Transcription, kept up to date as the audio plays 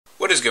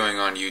What is going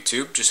on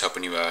YouTube? Just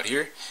helping you out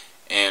here.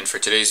 And for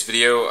today's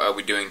video, I'll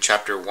be doing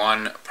Chapter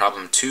 1,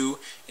 Problem 2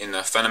 in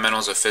the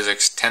Fundamentals of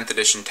Physics 10th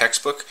edition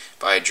textbook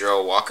by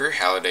Gerald Walker,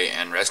 Halliday,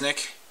 and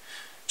Resnick.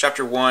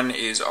 Chapter 1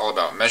 is all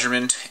about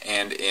measurement,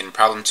 and in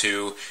Problem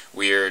 2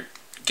 we are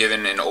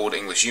given an Old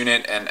English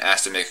unit and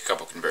asked to make a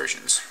couple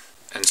conversions.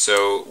 And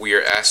so we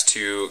are asked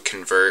to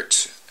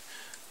convert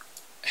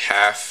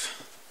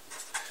half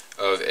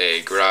of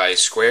a grai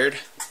squared,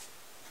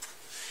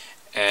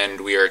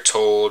 and we are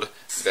told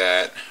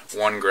that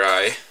 1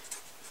 grai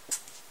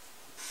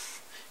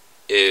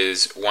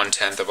is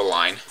 1/10 of a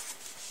line.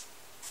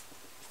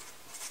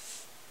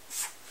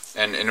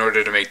 And in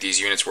order to make these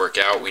units work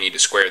out, we need to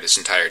square this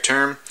entire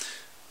term.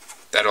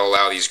 That'll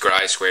allow these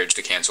grai squareds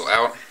to cancel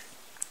out.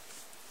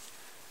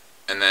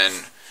 And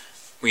then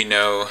we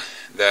know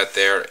that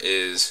there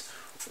is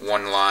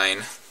one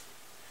line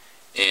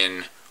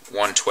in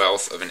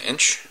 1/12 of an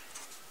inch.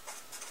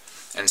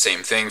 And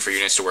same thing, for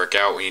units to work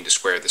out, we need to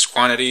square this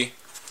quantity.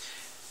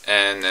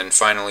 And then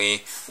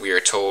finally, we are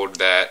told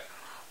that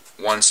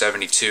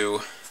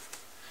 1/72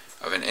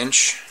 of an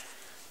inch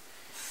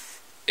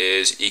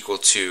is equal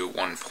to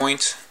 1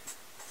 point.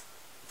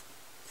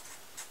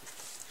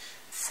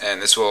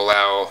 And this will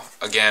allow,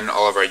 again,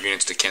 all of our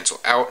units to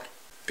cancel out,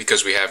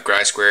 because we have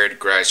grai squared,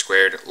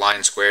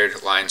 line squared,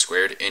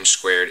 inch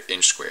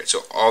squared.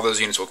 So all those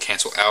units will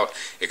cancel out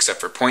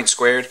except for point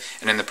squared,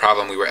 and in the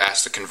problem we were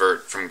asked to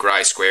convert from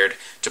grai squared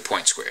to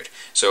point squared.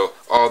 So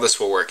all this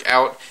will work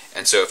out,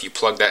 and so if you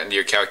plug that into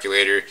your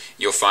calculator,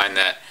 you'll find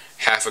that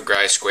half a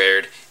grai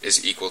squared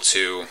is equal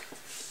to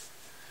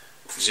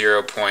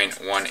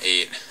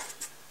 0.18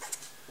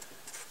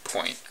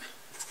 point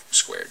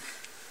squared.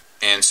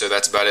 And so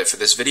that's about it for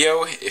this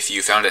video. If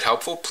you found it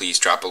helpful, please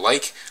drop a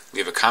like,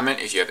 leave a comment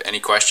if you have any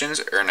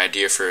questions or an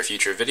idea for a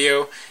future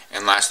video,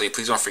 and lastly,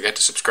 please don't forget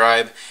to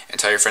subscribe and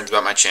tell your friends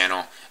about my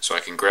channel so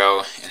I can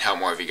grow and help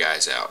more of you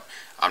guys out.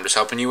 I'm just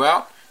helping you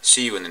out.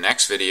 See you in the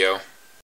next video.